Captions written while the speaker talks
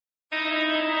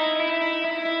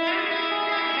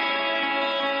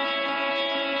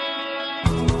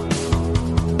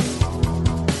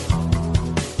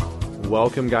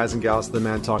Welcome, guys and gals, to the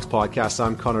Man Talks podcast.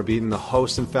 I'm Connor Beaton, the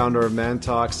host and founder of Man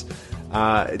Talks.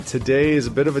 Today is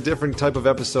a bit of a different type of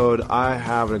episode. I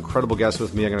have an incredible guest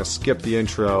with me. I'm going to skip the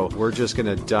intro. We're just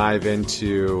going to dive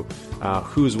into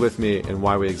who's with me and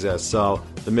why we exist. So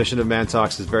the mission of Man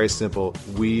Talks is very simple.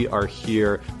 We are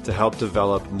here to help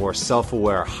develop more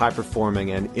self-aware,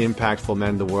 high-performing, and impactful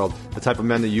men in the world, the type of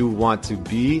men that you want to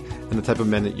be and the type of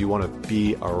men that you want to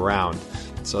be around.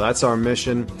 So that's our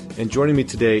mission. And joining me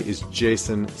today is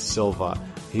Jason Silva.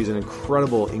 He's an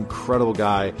incredible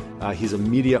guy. He's a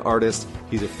media artist.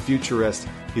 He's a futurist.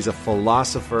 He's a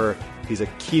philosopher. He's a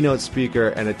keynote speaker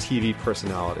and a TV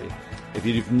personality. If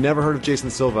you've never heard of Jason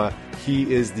Silva,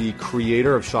 he is the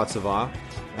creator of Shots of Awe,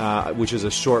 which is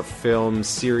a short film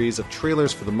series of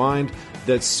trailers for the mind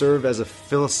that serve as a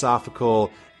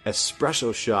philosophical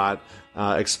espresso shot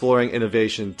exploring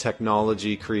innovation,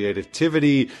 technology,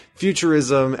 creativity,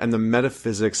 futurism, and the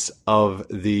metaphysics of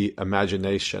the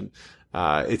imagination.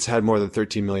 It's had more than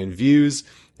 13 million views,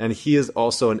 and he is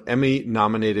also an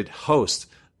Emmy-nominated host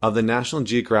of the National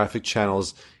Geographic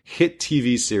Channel's hit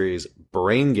TV series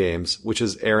Brain Games, which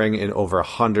is airing in over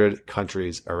 100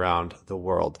 countries around the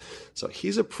world. So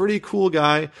he's a pretty cool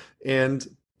guy, and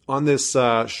on this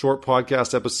short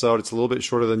podcast episode, it's a little bit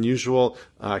shorter than usual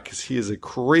because he is a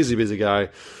crazy busy guy.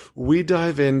 We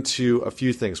dive into a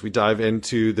few things. We dive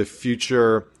into the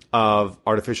future of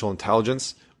artificial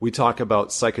intelligence. We talk about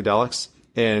psychedelics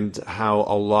and how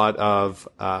a lot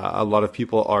of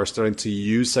people are starting to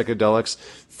use psychedelics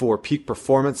for peak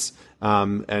performance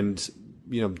and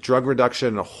drug reduction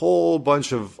and a whole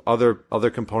bunch of other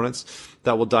components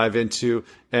that we'll dive into.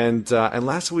 And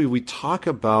lastly, we talk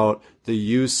about the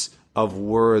use of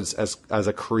words as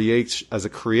a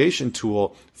creation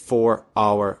tool for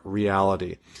our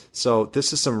reality. So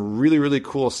this is some really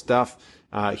cool stuff.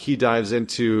 He dives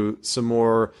into some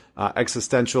more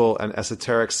existential and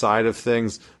esoteric side of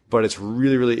things, but it's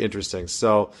really interesting.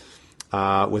 So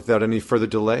without any further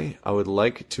delay, I would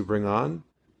like to bring on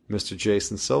Mr.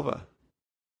 Jason Silva.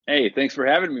 Hey, thanks for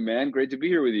having me, man. Great to be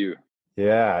here with you.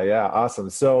 Yeah, awesome.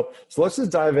 So let's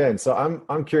just dive in. So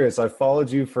I'm curious. I followed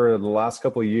you for the last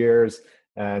couple of years,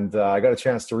 and I got a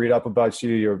chance to read up about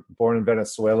you. You're born in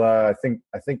Venezuela, I think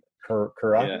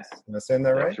correct? Yeah. Am I saying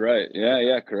that right? That's right.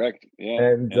 Yeah, correct. Yeah.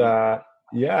 And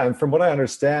and from what I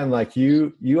understand, like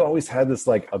you always had this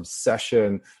like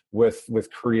obsession with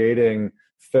creating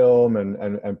film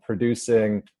and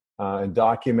producing and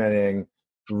documenting,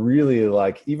 really,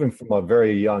 like even from a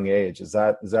very young age. Is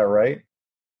that right?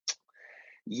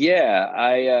 Yeah,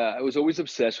 I was always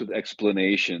obsessed with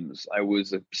explanations. I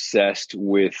was obsessed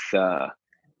with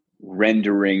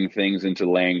rendering things into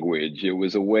language. It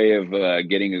was a way of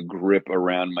getting a grip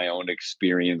around my own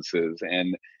experiences.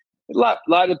 And a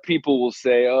lot of people will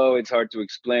say, "Oh, it's hard to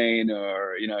explain,"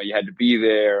 or you had to be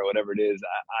there, or whatever it is.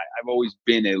 I've always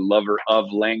been a lover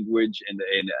of language, and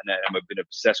I've been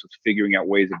obsessed with figuring out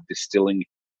ways of distilling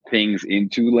things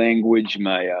into language.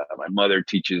 My mother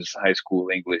teaches high school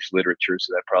English literature,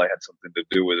 so that probably had something to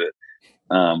do with it.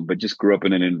 But just grew up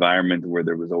in an environment where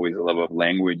there was always a love of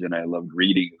language, and I loved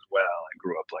reading as well. I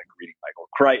grew up like reading Michael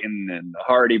Crichton and the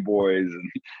Hardy Boys,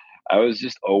 and I was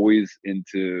just always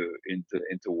into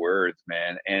words,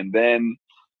 man. And then,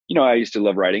 I used to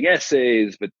love writing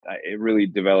essays, but it really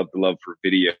developed a love for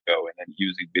video, and then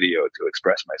using video to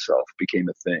express myself became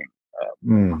a thing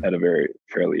at a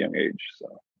fairly young age.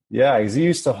 So. Yeah, because you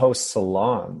used to host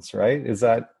salons, right? Is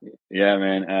that? Yeah,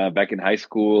 man. Back in high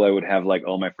school, I would have like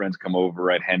all my friends come over.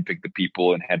 I'd handpick the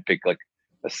people and handpick like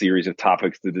a series of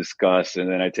topics to discuss. And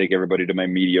then I'd take everybody to my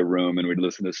media room and we'd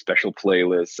listen to special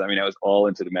playlists. I mean, I was all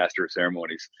into the master of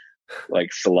ceremonies,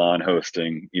 like salon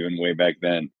hosting, even way back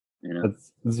then.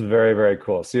 That's very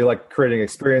cool. So you're like creating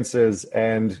experiences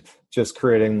and just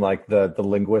creating like the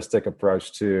linguistic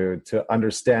approach to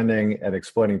understanding and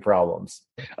explaining problems.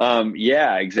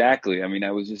 Yeah, exactly. I mean,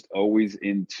 I was just always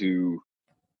into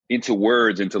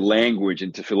words, into language,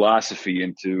 into philosophy,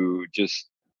 into just,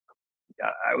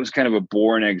 I was kind of a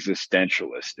born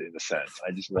existentialist in a sense.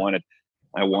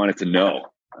 I wanted to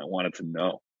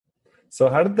know. So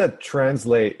how did that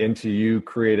translate into you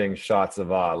creating Shots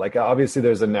of Awe? Like obviously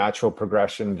there's a natural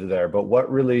progression there, but what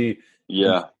really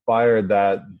inspired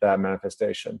that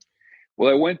manifestation? Well,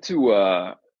 I went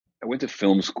to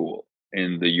film school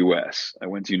in the US. I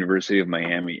went to University of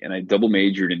Miami and I double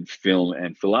majored in film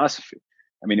and philosophy.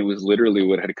 I mean, it was literally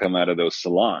what had come out of those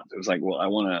salons. It was like, well, I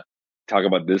want to talk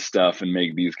about this stuff and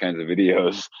make these kinds of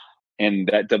videos. And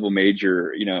that double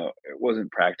major, it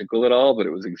wasn't practical at all, but it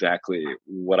was exactly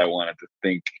what I wanted to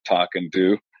think, talk, and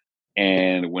do.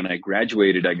 And when I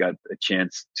graduated, I got a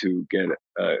chance to get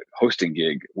a hosting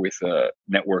gig with a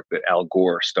network that Al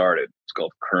Gore started. It's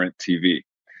called Current TV.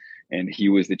 And he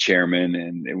was the chairman.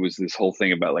 And it was this whole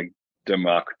thing about like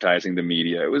democratizing the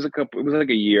media. It was like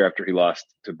a year after he lost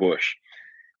to Bush.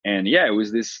 And yeah, it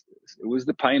was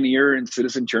the pioneer in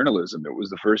citizen journalism. It was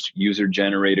the first user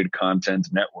generated content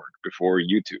network before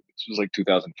YouTube. This was like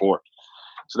 2004.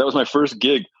 So that was my first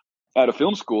gig out of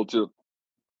film school, to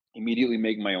immediately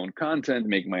make my own content,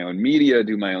 make my own media,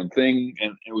 do my own thing.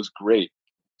 And it was great.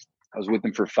 I was with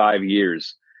them for 5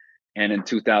 years. And in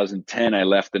 2010, I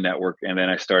left the network, and then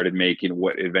I started making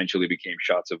what eventually became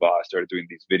Shots of Awe. I started doing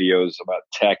these videos about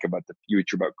tech, about the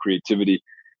future, about creativity,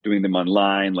 doing them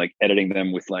online, like editing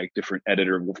them with like different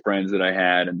editor friends that I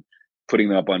had, and putting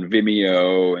them up on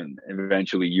Vimeo and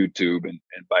eventually YouTube. And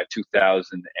by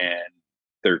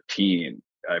 2013,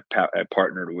 I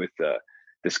partnered with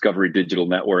Discovery Digital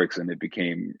Networks, and it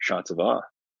became Shots of Awe.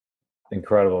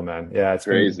 Incredible, man. Yeah, it's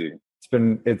crazy.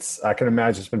 I can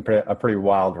imagine it's been a pretty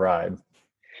wild ride.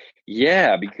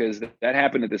 Yeah, because that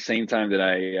happened at the same time that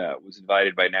I was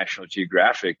invited by National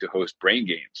Geographic to host Brain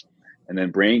Games. And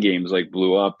then Brain Games like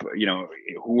blew up. You know,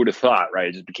 who would have thought, right?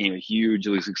 It just became a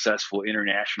hugely successful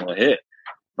international hit.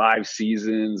 5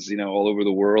 seasons, you know, all over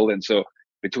the world. And so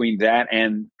between that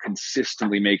and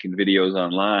consistently making videos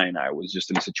online, I was just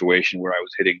in a situation where I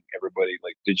was hitting everybody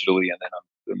like digitally and then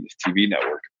on this TV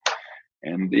network.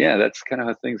 And yeah, that's kind of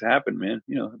how things happen, man.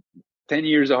 You know, 10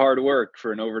 years of hard work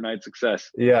for an overnight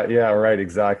success. Yeah, right.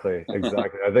 Exactly. I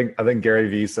think Gary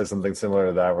Vee says something similar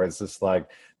to that, where it's just like,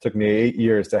 took me 8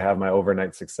 years to have my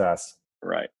overnight success.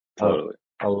 Right. Totally.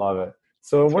 I love it.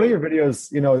 So one of your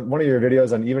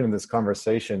videos, and even in this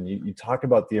conversation, you talk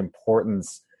about the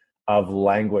importance of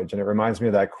language. And it reminds me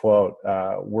of that quote,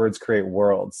 words create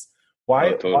worlds.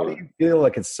 Why do you feel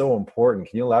like it's so important?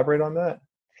 Can you elaborate on that?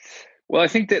 Well, I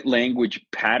think that language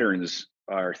patterns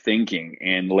our thinking,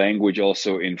 and language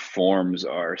also informs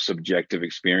our subjective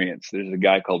experience. There's a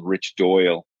guy called Rich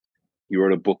Doyle. He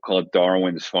wrote a book called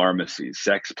Darwin's Pharmacy: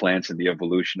 Sex, Plants, and the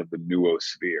Evolution of the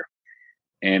Noosphere.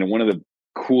 And one of the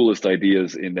coolest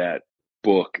ideas in that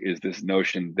book is this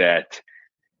notion that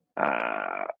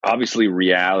obviously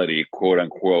reality, quote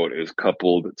unquote, is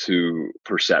coupled to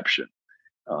perception.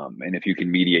 And if you can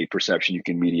mediate perception, you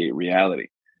can mediate reality.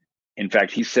 In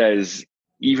fact, he says,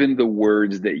 even the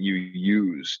words that you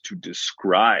use to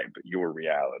describe your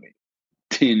reality,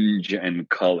 tinge and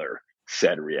color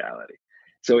said reality.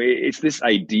 So it's this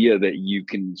idea that you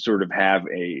can sort of have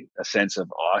a sense of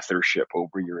authorship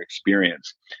over your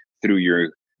experience through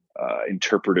your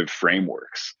interpretive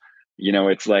frameworks. You know,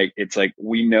 it's like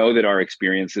we know that our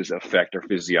experiences affect our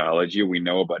physiology. We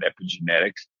know about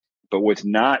epigenetics, but what's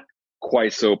not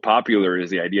quite so popular is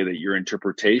the idea that your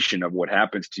interpretation of what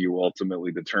happens to you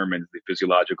ultimately determines the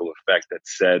physiological effect that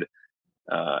said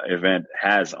event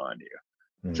has on you.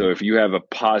 Mm-hmm. So if you have a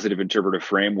positive interpretive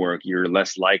framework,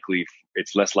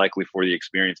 it's less likely for the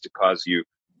experience to cause you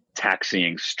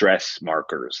taxiing stress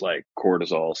markers like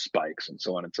cortisol spikes and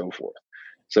so on and so forth.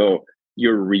 So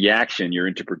your reaction, your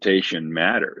interpretation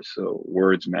matters. So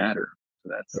words matter.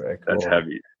 So that's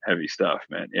heavy stuff,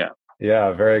 man. Yeah.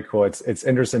 Yeah, very cool. It's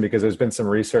interesting because there's been some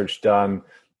research done,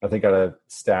 I think out of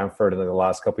Stanford in the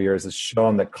last couple of years, that's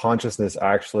shown that consciousness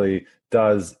actually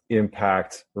does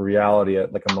impact reality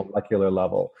at like a molecular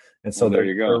level. And so they're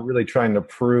really trying to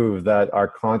prove that our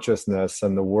consciousness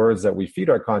and the words that we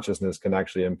feed our consciousness can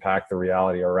actually impact the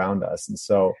reality around us. And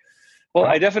so, well,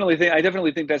 I definitely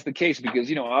think that's the case because,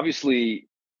 you know, obviously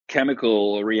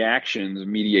chemical reactions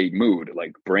mediate mood,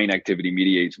 like brain activity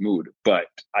mediates mood. But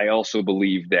I also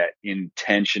believe that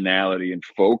intentionality and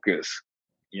focus,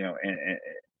 you know,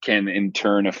 can in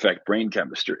turn affect brain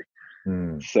chemistry.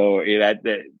 So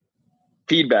that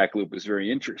feedback loop is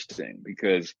very interesting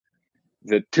because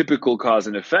the typical cause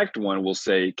and effect one will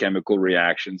say chemical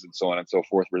reactions and so on and so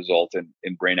forth result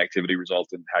in brain activity, result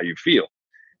in how you feel.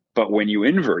 But when you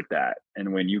invert that,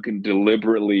 and when you can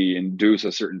deliberately induce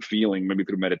a certain feeling, maybe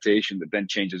through meditation, that then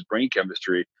changes brain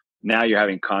chemistry, now you're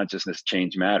having consciousness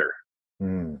change matter.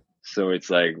 So it's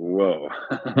like, whoa.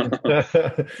 You know what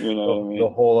I mean?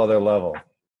 The whole other level.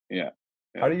 Yeah.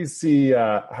 How do you see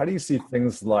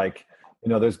things like, you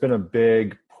know, there's been a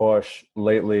big push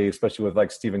lately, especially with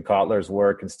like Stephen Kotler's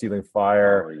work and Stealing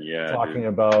Fire, talking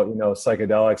about, you know,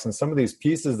 psychedelics and some of these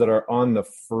pieces that are on the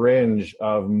fringe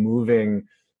of moving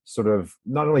sort of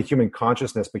not only human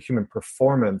consciousness, but human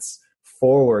performance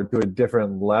forward to a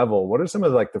different level. What are some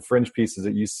of like the fringe pieces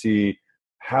that you see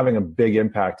having a big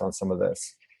impact on some of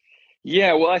this?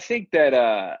 Yeah, well, I think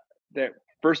that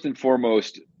first and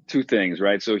foremost, 2 things,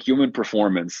 right? So human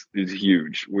performance is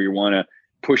huge. We want to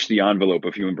push the envelope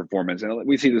of human performance. And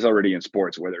we see this already in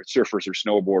sports, whether it's surfers or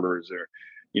snowboarders or,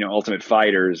 ultimate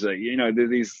fighters,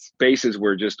 these spaces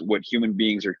where just what human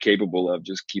beings are capable of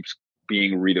just keeps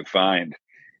being redefined,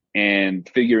 and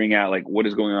figuring out like what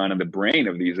is going on in the brain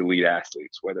of these elite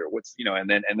athletes, and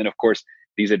then of course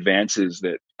these advances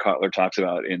that Kotler talks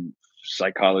about in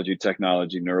psychology,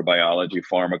 technology, neurobiology,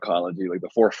 pharmacology, like the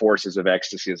four forces of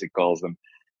ecstasy, as he calls them.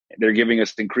 They're giving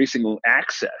us increasing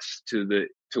access to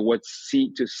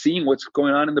seeing what's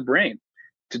going on in the brain,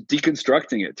 to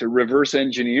deconstructing it, to reverse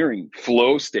engineering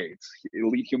flow states,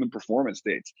 elite human performance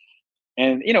states.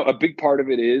 And, a big part of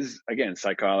it is, again,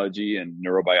 psychology and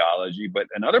neurobiology, but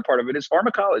another part of it is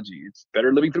pharmacology. It's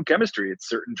better living through chemistry. It's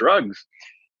certain drugs.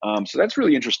 So that's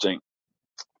really interesting.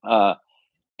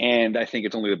 And I think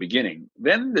it's only the beginning.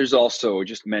 Then there's also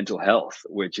just mental health,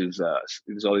 which is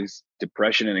there's all these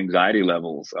depression and anxiety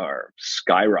levels are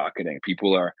skyrocketing.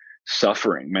 People are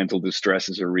suffering. Mental distress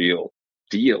is a real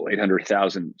deal.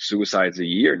 800,000 suicides a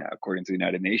year now, according to the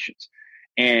United Nations.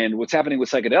 And what's happening with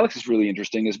psychedelics is really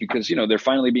interesting, is because, they're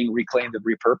finally being reclaimed and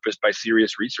repurposed by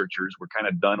serious researchers. We're kind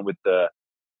of done with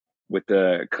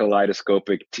the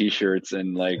kaleidoscopic T-shirts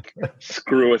and like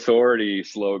screw authority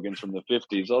slogans from the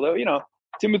 50s. Although,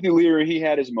 Timothy Leary, he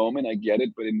had his moment. I get it.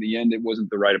 But in the end, it wasn't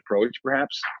the right approach,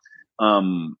 perhaps.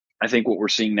 I think what we're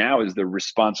seeing now is the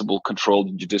responsible, controlled,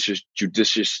 and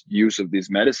judicious use of these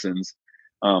medicines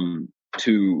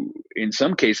to, in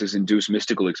some cases, induce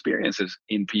mystical experiences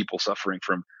in people suffering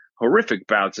from horrific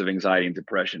bouts of anxiety and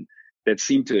depression that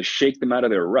seem to shake them out of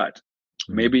their rut.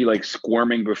 Maybe like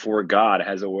squirming before God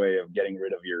has a way of getting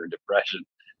rid of your depression.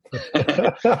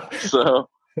 So,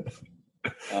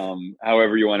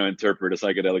 however you want to interpret a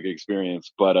psychedelic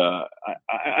experience. But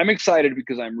I'm excited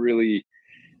because I'm really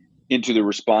into the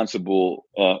responsible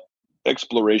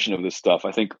exploration of this stuff.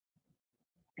 I think,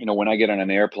 when I get on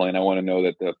an airplane, I want to know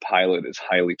that the pilot is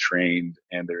highly trained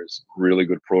and there's really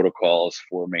good protocols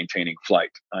for maintaining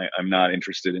flight. I'm not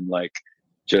interested in like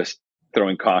just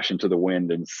throwing caution to the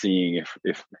wind and seeing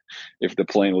if the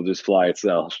plane will just fly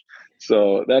itself.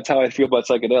 So that's how I feel about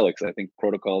psychedelics. I think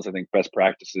protocols, I think best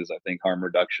practices, I think harm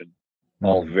reduction,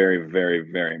 all very,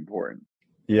 very, very important.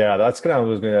 Yeah, that's kind of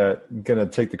what I was gonna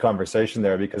take the conversation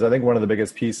there, because I think one of the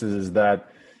biggest pieces is that,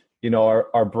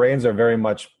 our brains are very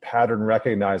much pattern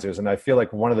recognizers. And I feel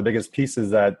like one of the biggest pieces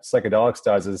that psychedelics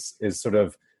does is sort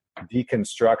of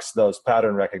deconstructs those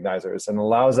pattern recognizers and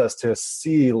allows us to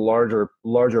see larger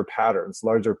patterns,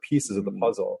 larger pieces of the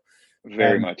puzzle.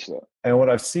 Very much so. And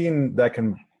what I've seen that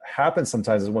can happen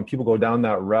sometimes is when people go down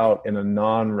that route in a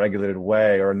non-regulated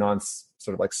way or a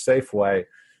sort of like safe way,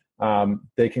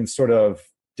 they can sort of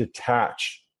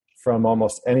detach from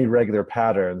almost any regular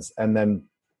patterns and then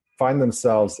find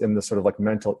themselves in this sort of like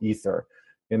mental ether,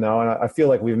 and I feel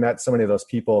like we've met so many of those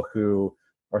people who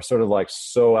are sort of like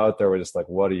so out there. We're just like,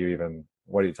 what are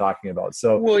you talking about?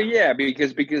 So, well, yeah,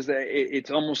 because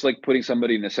it's almost like putting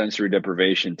somebody in a sensory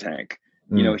deprivation tank.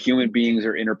 Human beings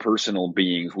are interpersonal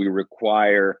beings. We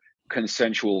require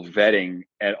consensual vetting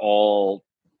at all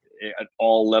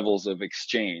levels of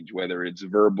exchange, whether it's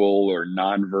verbal or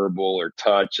nonverbal or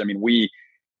touch. I mean,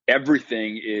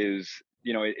 everything is,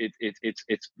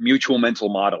 it's mutual mental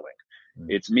modeling.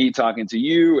 It's me talking to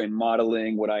you and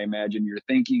modeling what I imagine you're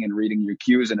thinking and reading your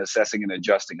cues and assessing and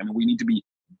adjusting. I mean, we need to be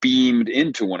beamed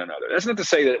into one another. That's not to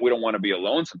say that we don't want to be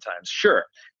alone sometimes, sure,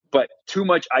 but too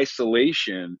much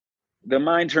isolation, the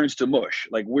mind turns to mush.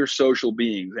 Like, we're social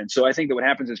beings. And so I think that what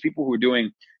happens is people who are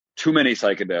doing too many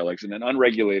psychedelics in an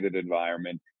unregulated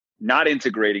environment, not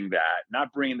integrating that,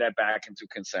 not bringing that back into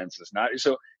consensus,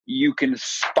 so you can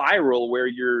spiral where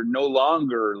you're no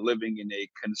longer living in a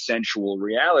consensual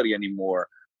reality anymore.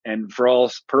 And for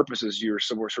all purposes, you're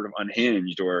sort of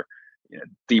unhinged, or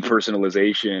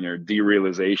depersonalization or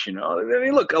derealization. I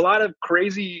mean, look, a lot of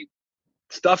crazy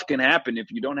stuff can happen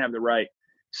if you don't have the right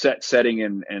setting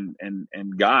and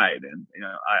guide. And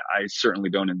I certainly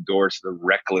don't endorse the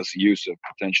reckless use of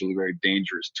potentially very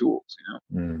dangerous tools.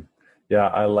 Yeah,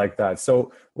 I like that.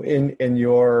 So in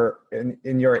your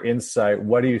insight,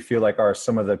 what do you feel like are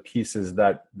some of the pieces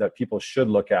that people should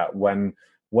look at when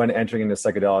entering into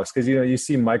psychedelics? Because you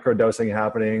see microdosing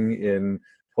happening in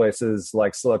places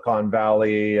like Silicon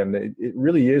Valley, and it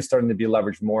really is starting to be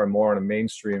leveraged more and more on a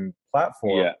mainstream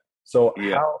platform. Yeah. So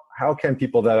how can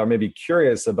people that are maybe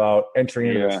curious about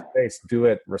entering into this space do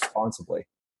it responsibly?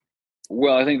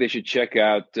 Well, I think they should check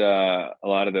out a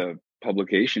lot of the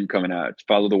publication coming out.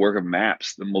 Follow the work of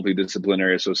MAPS, the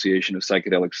Multidisciplinary Association of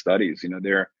Psychedelic Studies.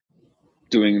 They're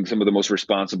doing some of the most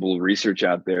responsible research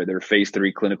out there. There are phase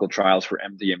 3 clinical trials for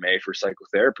MDMA for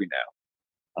psychotherapy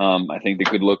now. I think they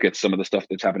could look at some of the stuff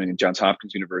that's happening at Johns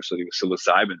Hopkins University with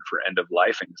psilocybin for end of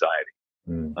life anxiety.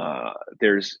 Mm.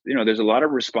 There's a lot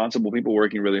of responsible people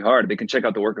working really hard. They can check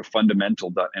out the work of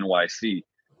fundamental.nyc.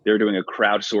 They're doing a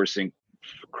crowdfunding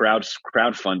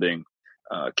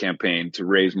campaign to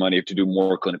raise money to do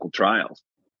more clinical trials.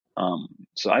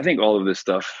 So I think all of this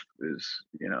stuff is,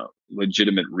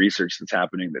 legitimate research that's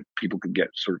happening that people could get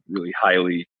sort of really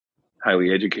highly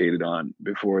educated on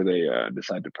before they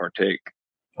decide to partake.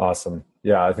 Awesome.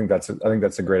 Yeah, I think that's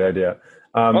a great idea.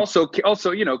 Also,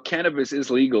 cannabis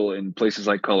is legal in places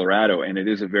like Colorado, and it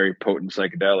is a very potent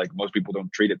psychedelic. Most people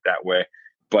don't treat it that way,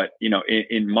 but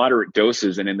in moderate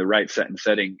doses and in the right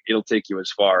setting, it'll take you as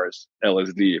far as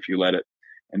LSD if you let it.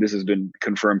 And this has been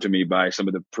confirmed to me by some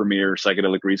of the premier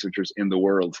psychedelic researchers in the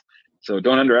world. So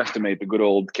don't underestimate the good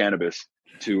old cannabis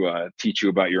to teach you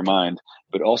about your mind,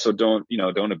 but also don't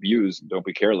abuse, don't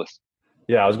be careless.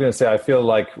 Yeah, I was going to say, I feel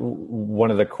like one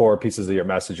of the core pieces of your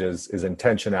message is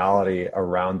intentionality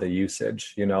around the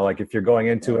usage. Like if you're going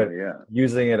into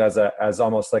using it as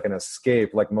almost like an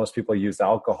escape, like most people use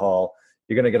alcohol,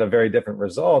 you're going to get a very different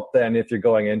result than if you're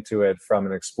going into it from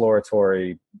an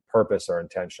exploratory purpose or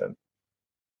intention.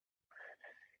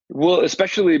 Well,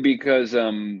 especially because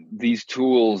these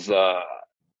tools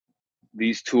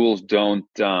don't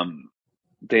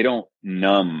they don't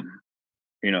numb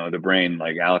the brain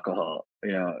like alcohol.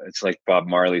 It's like Bob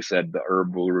Marley said, the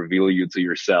herb will reveal you to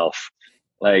yourself.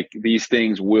 Like these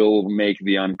things will make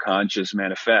the unconscious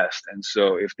manifest. And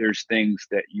so if there's things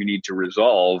that you need to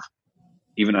resolve,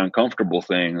 even uncomfortable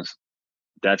things,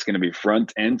 that's going to be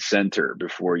front and center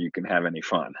before you can have any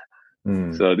fun.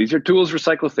 So these are tools for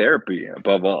psychotherapy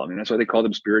above all. I mean, that's why they call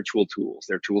them spiritual tools.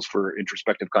 They're tools for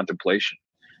introspective contemplation.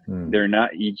 They're not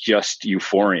just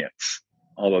euphoriants,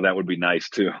 although that would be nice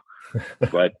too.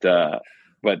 But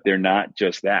they're not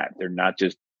just that. They're not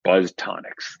just buzz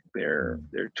tonics. They're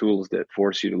tools that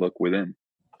force you to look within.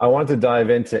 I wanted to dive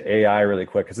into AI really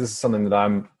quick because this is something that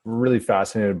I'm really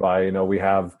fascinated by. We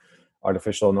have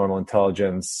artificial normal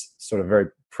intelligence sort of very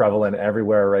prevalent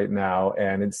everywhere right now,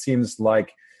 and it seems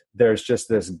like there's just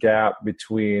this gap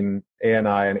between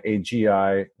ANI and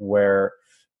AGI where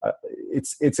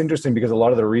it's interesting because a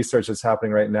lot of the research that's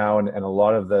happening right now and a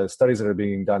lot of the studies that are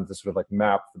being done to sort of like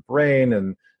map the brain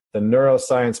and the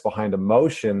neuroscience behind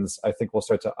emotions, I think will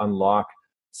start to unlock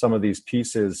some of these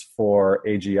pieces for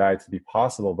AGI to be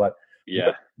possible. But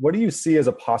what do you see as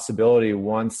a possibility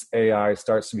once AI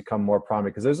starts to become more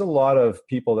prominent? Because there's a lot of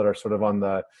people that are sort of on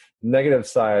the negative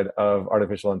side of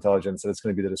artificial intelligence, that it's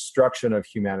going to be the destruction of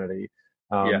humanity.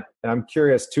 And I'm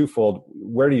curious twofold,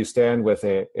 where do you stand with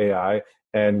AI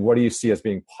and what do you see as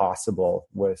being possible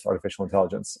with artificial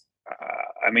intelligence?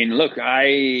 I mean, look,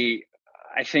 I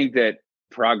think that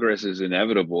progress is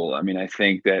inevitable. I mean, I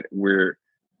think that we're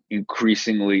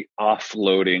increasingly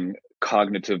offloading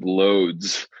cognitive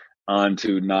loads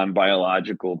onto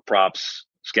non-biological props,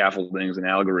 scaffoldings, and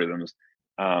algorithms.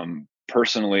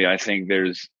 Personally, I think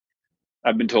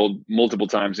I've been told multiple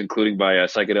times, including by a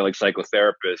psychedelic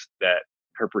psychotherapist, that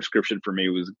her prescription for me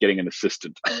was getting an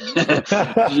assistant.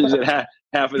 She said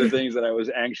half of the things that I was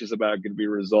anxious about could be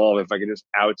resolved if I could just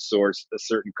outsource a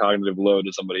certain cognitive load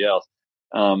to somebody else.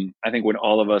 I think when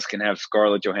all of us can have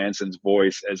Scarlett Johansson's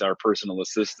voice as our personal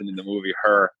assistant in the movie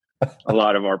Her, a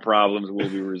lot of our problems will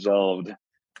be resolved.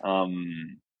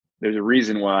 There's a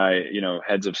reason why,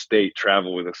 heads of state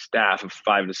travel with a staff of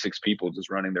 5 to 6 people just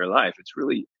running their life. It's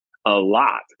really a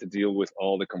lot to deal with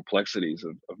all the complexities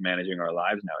of managing our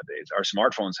lives nowadays. Our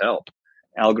smartphones help.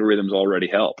 Algorithms already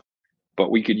help.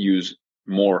 But we could use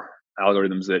more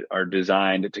algorithms that are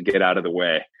designed to get out of the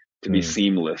way, to be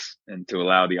seamless, and to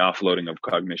allow the offloading of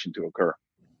cognition to occur.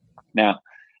 Now,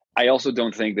 I also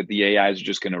don't think that the AIs are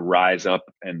just going to rise up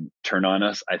and turn on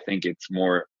us. I think it's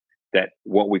more that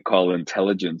what we call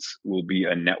intelligence will be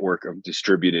a network of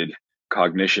distributed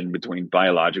cognition between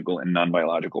biological and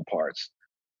non-biological parts.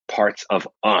 Parts of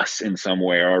us in some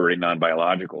way are already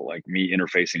non-biological, like me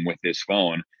interfacing with this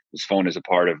phone. This phone is a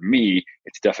part of me.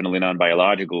 It's definitely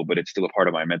non-biological, but it's still a part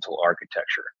of my mental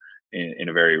architecture in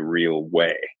a very real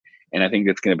way. And I think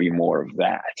it's going to be more of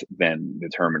that than the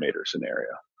Terminator scenario.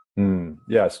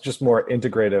 Yeah, it's just more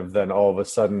integrative than all of a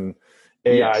sudden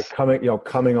AI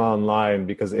coming online,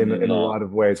 because in a lot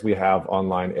of ways we have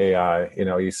online AI.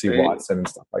 You see Watson and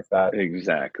stuff like that.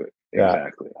 Exactly.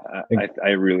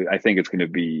 I think it's going to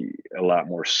be a lot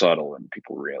more subtle than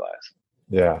people realize.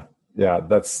 Yeah,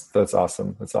 that's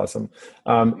awesome. That's awesome.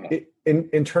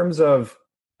 In terms of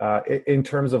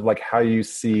like how you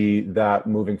see that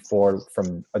moving forward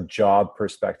from a job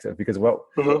perspective, because I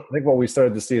think what we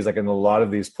started to see is like in a lot of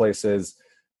these places,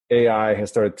 AI has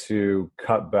started to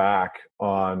cut back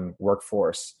on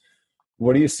workforce.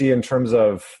 What do you see in terms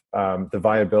of the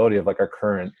viability of like our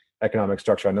current economic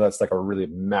structure? I know that's like a really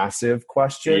massive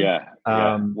question.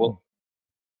 Yeah. Well,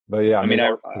 but yeah, I mean,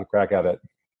 I'll take a crack at it.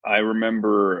 I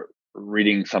remember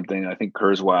reading something, I think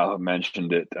Kurzweil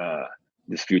mentioned it,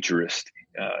 this futurist,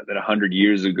 that 100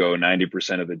 years ago,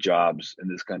 90% of the jobs in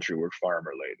this country were farm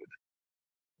related.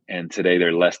 And today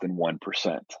they're less than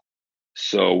 1%.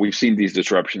 So we've seen these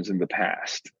disruptions in the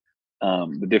past.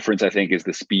 The difference, I think, is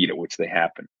the speed at which they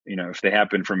happen. You know, if they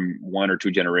happen from 1 or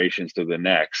 2 generations to the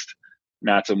next,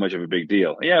 not so much of a big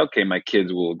deal. Yeah, okay, my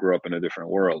kids will grow up in a different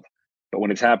world. But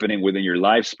when it's happening within your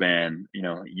lifespan, you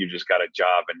know, you just got a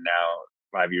job and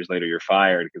now 5 years later you're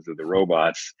fired because of the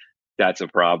robots. That's a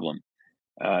problem.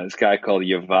 This guy called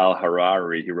Yuval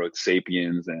Harari, he wrote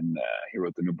Sapiens, and he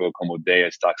wrote the new book Homo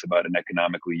Deus, talks about an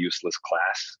economically useless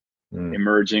class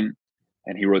emerging.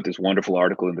 And he wrote this wonderful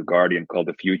article in The Guardian called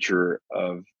The Future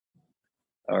of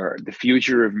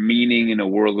Meaning in a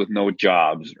World with No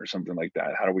Jobs, or something like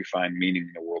that. How do we find meaning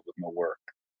in a world with no work?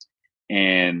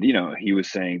 And, you know, he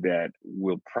was saying that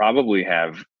we'll probably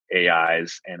have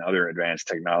AIs and other advanced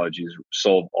technologies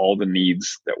solve all the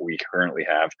needs that we currently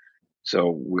have.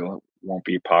 So won't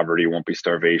be poverty, won't be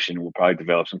starvation. We'll probably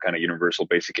develop some kind of universal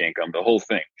basic income, the whole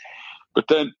thing. But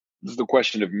then there's the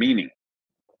question of meaning,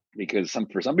 because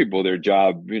for some people, their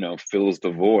job, you know, fills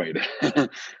the void.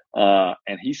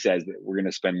 And he says that we're going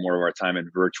to spend more of our time in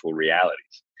virtual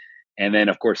realities. And then,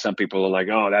 of course, some people are like,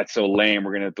 oh, that's so lame.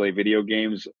 We're going to play video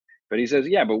games. But he says,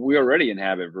 yeah, but we already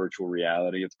inhabit virtual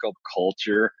reality. It's called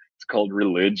culture. It's called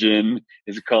religion.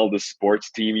 It's called the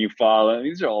sports team you follow.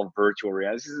 These are all virtual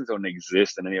realities. These don't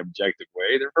exist in any objective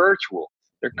way. They're virtual.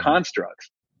 They're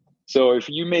constructs. So if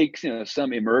you make, you know,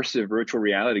 some immersive virtual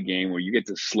reality game where you get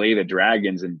to slay the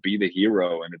dragons and be the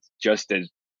hero, and it's just as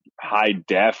high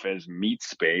def as Meat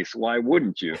Space, why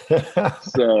wouldn't you?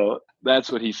 So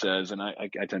that's what he says, and I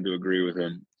tend to agree with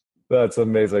him. That's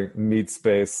amazing. Meat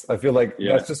Space. I feel like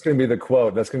that's just going to be the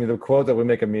quote. That's going to be the quote that we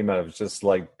make a meme out of. It's just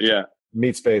like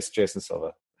Meat Space, Jason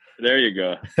Silva. There you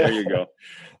go.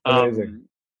 Amazing.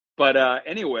 But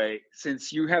anyway,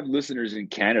 since you have listeners in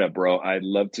Canada, bro, I'd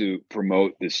love to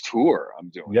promote this tour I'm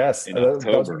doing. Yes, that was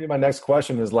going to be my next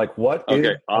question. Is like, what is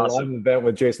a live event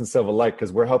with Jason Silva like?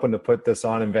 Because we're hoping to put this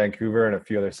on in Vancouver and a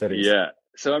few other cities. Yeah,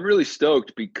 so I'm really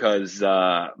stoked because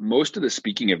most of the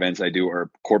speaking events I do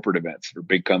are corporate events for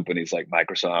big companies like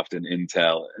Microsoft and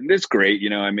Intel, and it's great.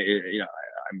 You know, I mean, you know,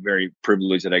 I'm very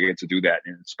privileged that I get to do that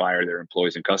and inspire their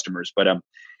employees and customers. But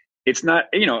it's not,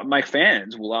 you know, my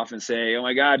fans will often say, oh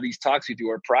my God, these talks you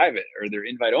do are private or they're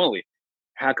invite only.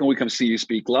 How can we come see you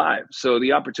speak live? So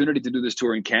the opportunity to do this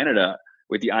tour in Canada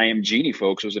with the I Am Genie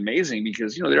folks was amazing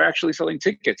because, you know, they're actually selling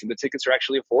tickets and the tickets are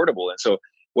actually affordable. And so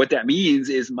what that means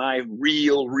is my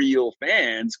real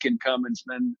fans can come and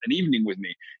spend an evening with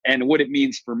me. And what it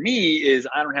means for me is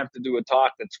I don't have to do a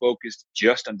talk that's focused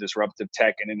just on disruptive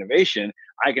tech and innovation.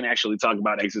 I can actually talk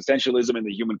about existentialism and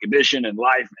the human condition and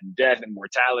life and death and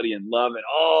mortality and love and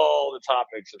all the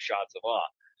topics of Shots of Awe.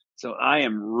 So I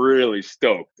am really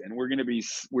stoked. And we're going to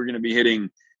be hitting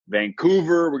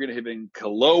Vancouver. We're going to be hitting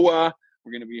Kelowna.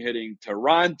 We're going to be hitting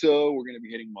Toronto. We're going to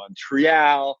be hitting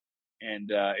Montreal.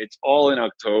 And it's all in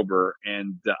October.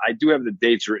 And I do have the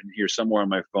dates written here somewhere on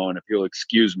my phone. If you'll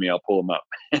excuse me, I'll pull them up.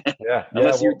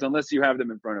 Unless you have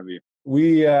them in front of you.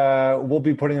 We'll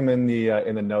be putting them in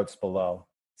the notes below.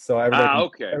 So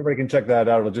everybody can check that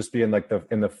out. It'll just be in like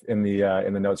in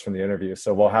the notes from the interview.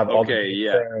 So we'll have all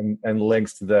the and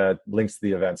links to the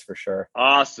events for sure.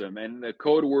 Awesome. And the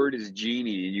code word is Genie.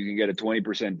 You can get a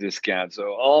 20% discount.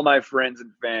 So all my friends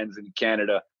and fans in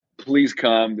Canada, please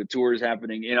come. The tour is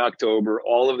happening in October.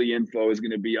 All of the info is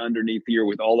going to be underneath here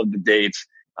with all of the dates.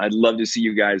 I'd love to see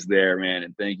you guys there, man.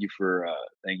 And thank you for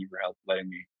letting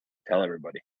me tell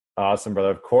everybody. Awesome,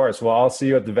 brother. Of course. Well, I'll see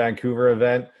you at the Vancouver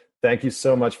event. Thank you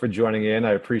so much for joining in.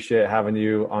 I appreciate having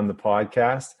you on the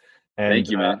podcast. And, thank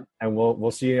you, man. And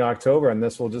we'll see you in October. And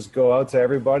this will just go out to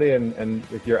everybody. And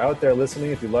if you're out there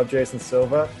listening, if you love Jason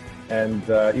Silva, and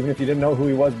even if you didn't know who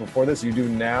he was before this, you do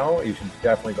now, you should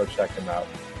definitely go check him out.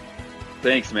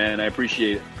 Thanks, man. I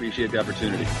appreciate the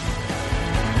opportunity.